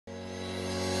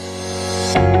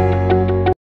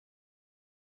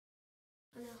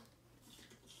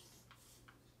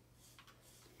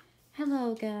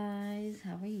guys,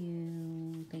 how are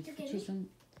you? Thank you for choosing.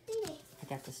 I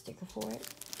got the sticker for it.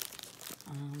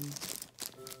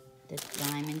 The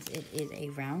diamonds, it is a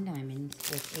round diamond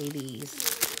with ABs.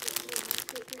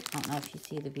 I don't know if you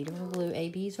see the beautiful blue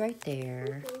ABs right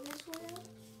there.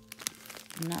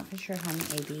 I'm not for sure how many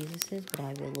ABs this is, but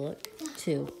I will look.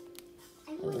 2.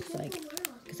 It looks like,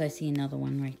 because I see another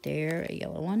one right there, a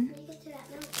yellow one.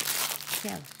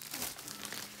 Yeah.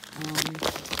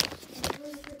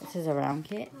 This is a round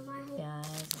kit,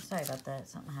 guys. Sorry about that.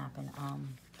 Something happened.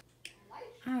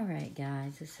 Alright,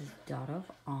 guys. This is Daughter of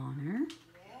Honor.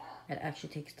 It actually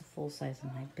takes the full size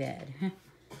of my bed.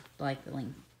 Like the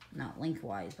length, not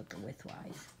lengthwise, but the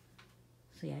widthwise.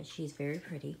 So yeah, she's very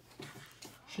pretty.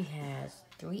 She has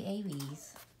 3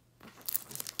 ABs.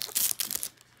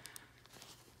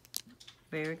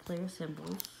 Very clear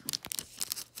symbols.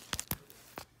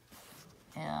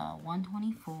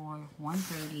 124,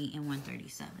 130, and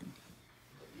 137.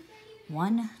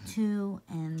 1, 2,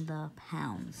 and the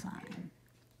pound sign.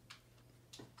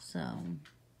 So,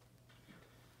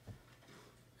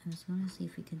 I just want to see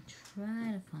if we can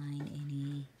try to find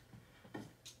any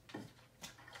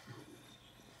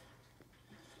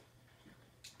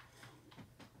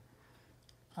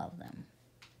of them.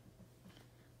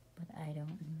 But I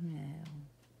don't know.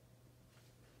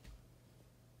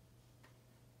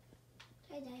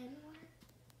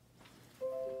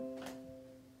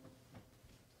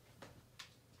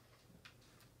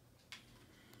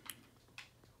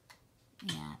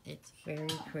 Yeah, it's very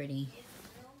pretty.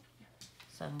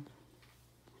 So,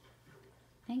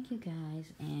 thank you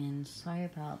guys, and sorry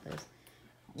about this.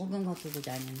 We're gonna go through the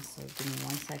diamonds, so give me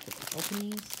 1 second to open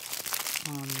these.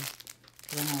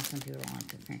 Because I know some people don't like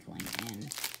the crinkling,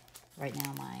 and right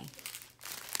now my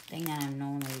thing that I'm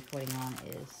normally recording on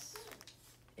is,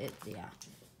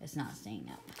 it's not staying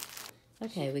up.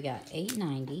 Okay, we got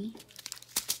 890.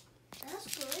 That's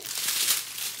good.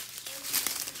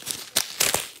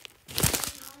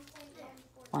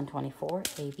 124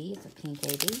 AB, it's a pink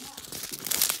AB.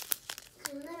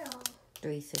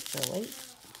 3608,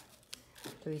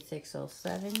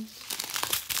 3607,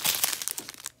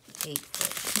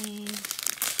 814,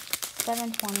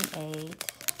 728.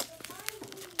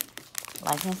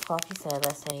 Like Miss Coffee said,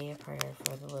 let's say a prayer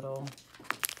for the little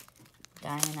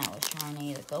diamond that was trying to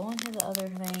either go into the other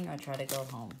thing or try to go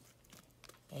home.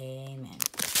 Amen.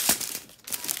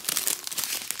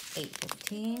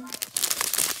 815.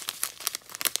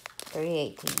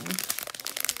 318,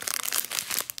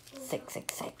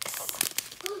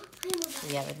 666.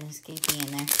 We have an escapee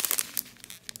in there.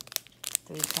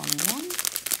 321,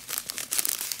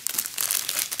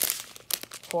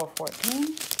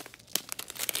 414,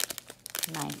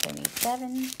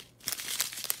 977,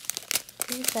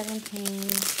 317,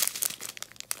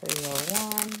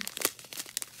 301,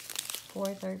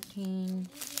 413,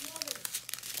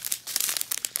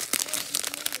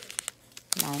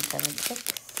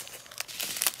 976.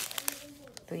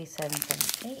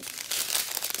 3778,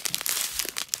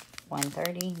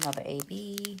 130, another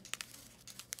AB,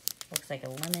 looks like a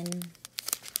lemon,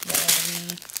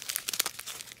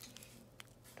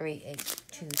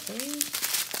 3823,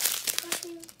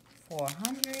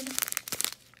 400,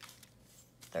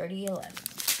 3011.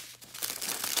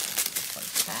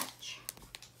 First patch.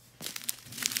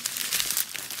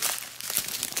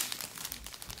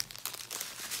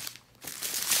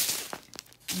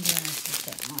 I'm going to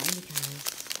set mine because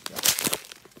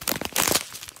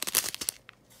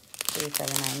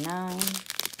 3799,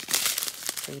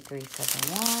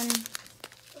 3371,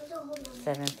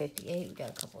 758. We got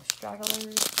a couple of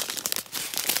stragglers.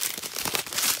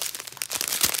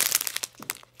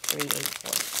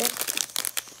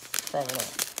 3846,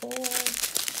 704,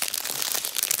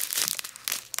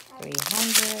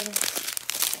 300,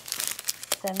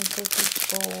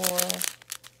 754.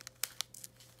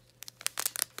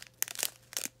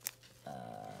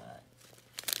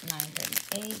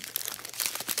 938.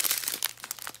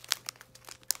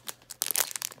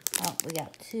 Oh, we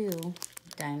got 2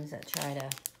 diamonds that try to.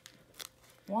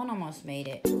 One almost made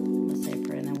it, let's say, and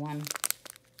then one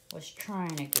was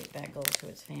trying to get back over to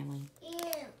its family.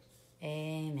 Yeah.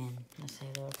 Amen. Let's say a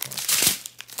little prayer.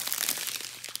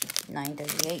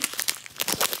 938.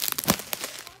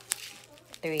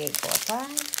 3845.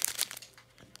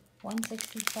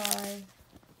 165.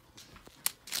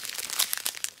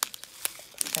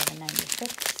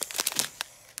 796.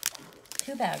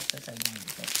 2 bags for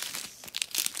 796.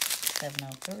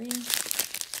 703.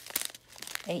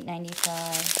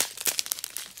 895.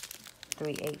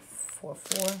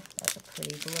 3844. That's a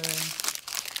pretty blue.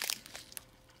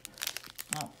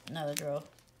 Oh, another drill.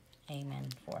 Amen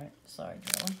for it. Sorry,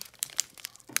 drill.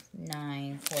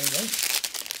 948,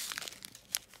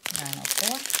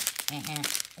 904, and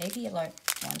AB alert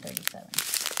 137.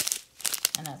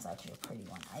 And that's actually a pretty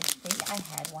one. I think I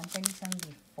had 137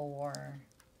 before.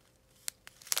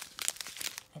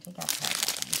 I think I've had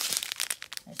that one.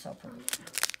 They're so pretty.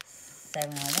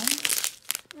 701.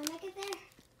 I'll make it there.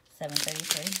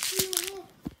 733.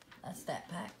 That's that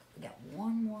pack. We got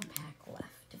one more pack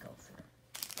left to go through.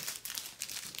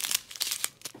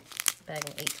 Bag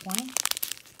of 820.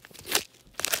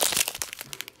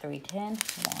 310. 1, 2,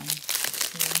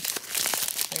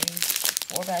 3,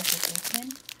 4 bags of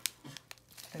 310.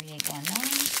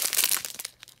 3819.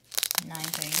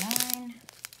 939.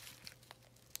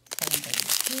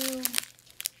 732.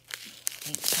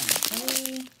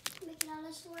 823.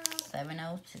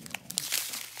 702.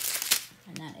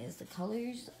 And that is the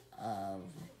colors of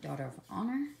Daughter of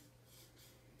Honor.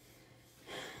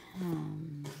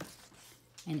 And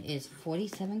it is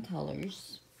 47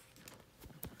 colors.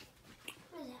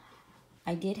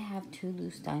 I did have 2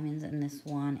 loose diamonds in this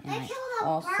one, and I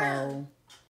also